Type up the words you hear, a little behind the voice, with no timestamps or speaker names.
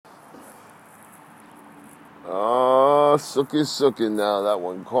Oh, sookie now. That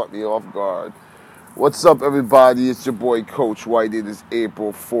one caught me off guard. What's up, everybody? It's your boy, Coach White. It is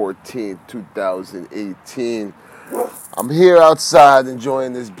April 14th, 2018. I'm here outside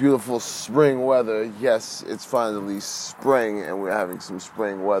enjoying this beautiful spring weather. Yes, it's finally spring, and we're having some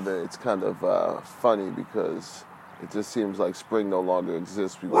spring weather. It's kind of funny because it just seems like spring no longer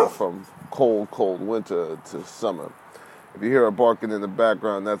exists. We go from cold winter to summer. If you hear her barking in the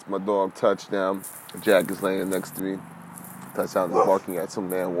background, that's my dog, Touchdown. Jack is laying next to me. Touchdown is barking at some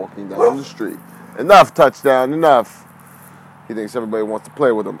man walking down the street. Enough, Touchdown, enough. He thinks everybody wants to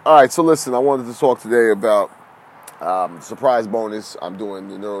play with him. All right, so listen, I wanted to talk today about surprise bonus. I'm doing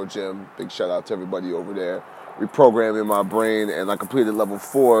the Neuro Gym. Big shout out to everybody over there. Reprogramming my brain, and I completed level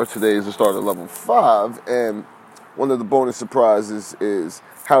 4. Today is the start of level 5, and one of the bonus surprises is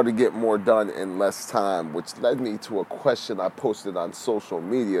how to get more done in less time, which led me to a question I posted on social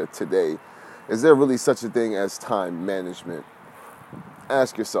media today. Is there really such a thing as time management?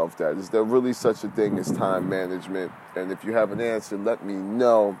 Ask yourself that. Is there really such a thing as time management? And if you have an answer, let me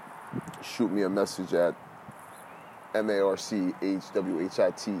know. Shoot me a message at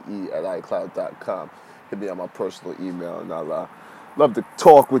marchwhite@icloud.com. Hit me on my personal email, and I'll love to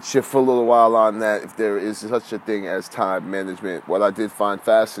talk with you for a little while on that, if there is such a thing as time management. What I did find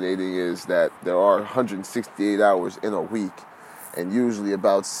fascinating is that there are 168 hours in a week, and usually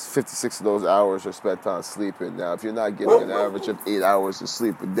about 56 of those hours are spent on sleeping. Now, if you're not getting an average of 8 hours of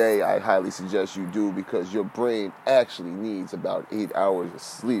sleep a day, I highly suggest you do, because your brain actually needs about 8 hours of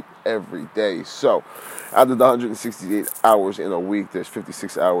sleep every day. So, out of the 168 hours in a week, there's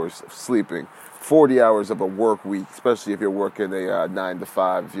 56 hours of sleeping. 40 hours of a work week, especially if you're working a 9 to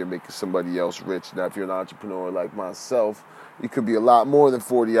 5, if you're making somebody else rich. Now, if you're an entrepreneur like myself, it could be a lot more than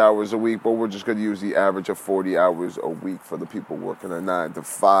 40 hours a week, but we're just going to use the average of 40 hours a week for the people working a 9 to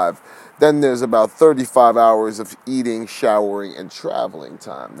 5. Then there's about 35 hours of eating, showering, and traveling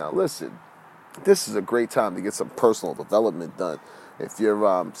time. Now, listen, this is a great time to get some personal development done. If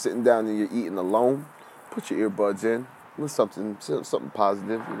you're sitting down and you're eating alone, put your earbuds in. Something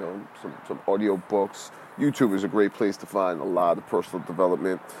positive, some audio books. YouTube is a great place to find a lot of personal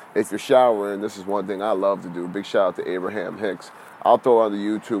development. If you're showering, this is one thing I love to do. Big shout out to Abraham Hicks. I'll throw on the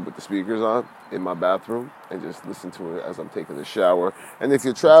YouTube with the speakers on in my bathroom and just listen to it as I'm taking a shower. And if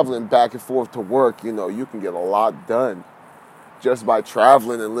you're traveling back and forth to work, you can get a lot done just by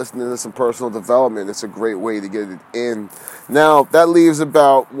traveling and listening to some personal development. It's a great way to get it in. Now, that leaves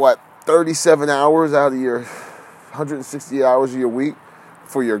about, 37 hours out of your 160 hours of your week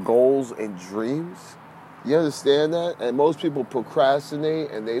for your goals and dreams. You understand that? And most people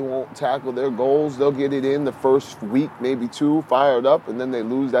procrastinate and they won't tackle their goals. They'll get it in the first week, maybe 2, fired up, and then they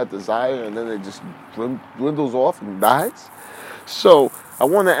lose that desire, and then it just dwindles off and dies. So I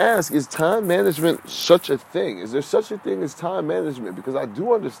want to ask, is time management such a thing? Is there such a thing as time management? Because I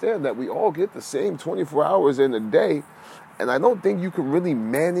do understand that we all get the same 24 hours in a day, and I don't think you can really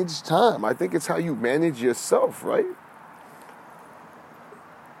manage time. I think it's how you manage yourself, right?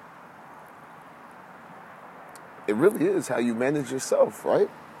 It really is how you manage yourself, right?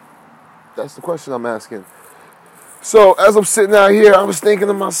 That's the question I'm asking. So as I'm sitting out here, I was thinking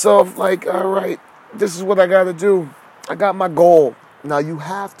to myself, all right, this is what I got to do. I got my goal. Now, you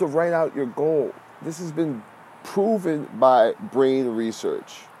have to write out your goal. This has been proven by brain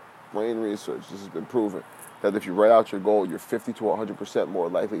research. This has been proven that if you write out your goal, you're 50 to 100% more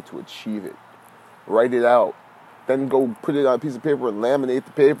likely to achieve it. Write it out. Then go put it on a piece of paper and laminate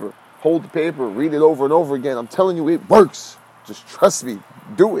the paper. Hold the paper, read it over and over again. I'm telling you, it works. Just trust me.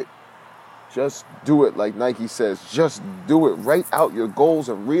 Do it. Just do it, like Nike says. Just do it. Write out your goals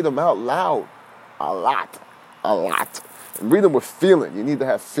and read them out loud. A lot. And read them with feeling. You need to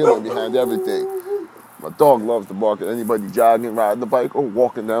have feeling behind everything. My dog loves to bark at anybody jogging, riding the bike, or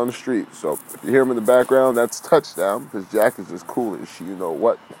walking down the street. So if you hear him in the background, that's Touchdown, because Jack is as cool as she,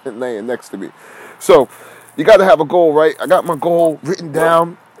 laying next to me. So you got to have a goal, right? I got my goal written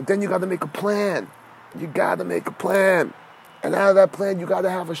down. And then you got to make a plan. And out of that plan, you got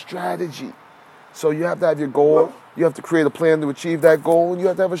to have a strategy. So you have to have your goal. You have to create a plan to achieve that goal. And you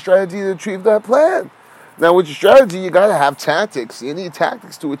have to have a strategy to achieve that plan. Now, with your strategy, you got to have tactics. You need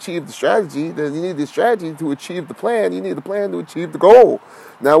tactics to achieve the strategy. Then you need the strategy to achieve the plan. You need the plan to achieve the goal.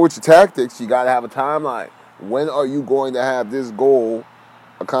 Now, with your tactics, you got to have a timeline. When are you going to have this goal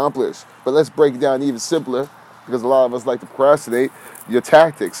accomplished? But let's break it down even simpler, because a lot of us like to procrastinate. Your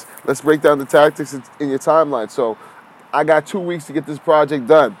tactics. Let's break down the tactics in your timeline. So I got 2 weeks to get this project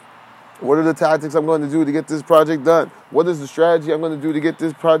done. What are the tactics I'm going to do to get this project done? What is the strategy I'm going to do to get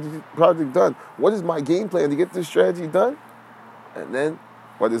this project done? What is my game plan to get this strategy done? And then,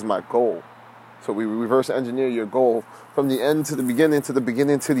 what is my goal? So we reverse engineer your goal from the end to the beginning to the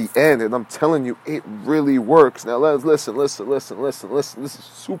beginning to the end. And I'm telling you, it really works. Now let's listen. This is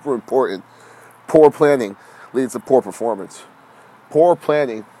super important. Poor planning leads to poor performance. Poor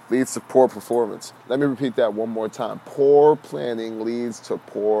planning leads to poor performance. Let me repeat that one more time. Poor planning leads to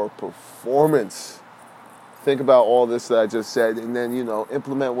poor performance. Think about all this that I just said, and then,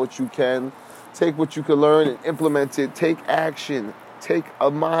 implement what you can. Take what you can learn and implement it. Take action. Take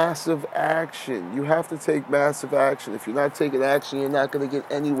a massive action. You have to take massive action. If you're not taking action, you're not going to get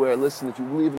anywhere. Listen, if you believe in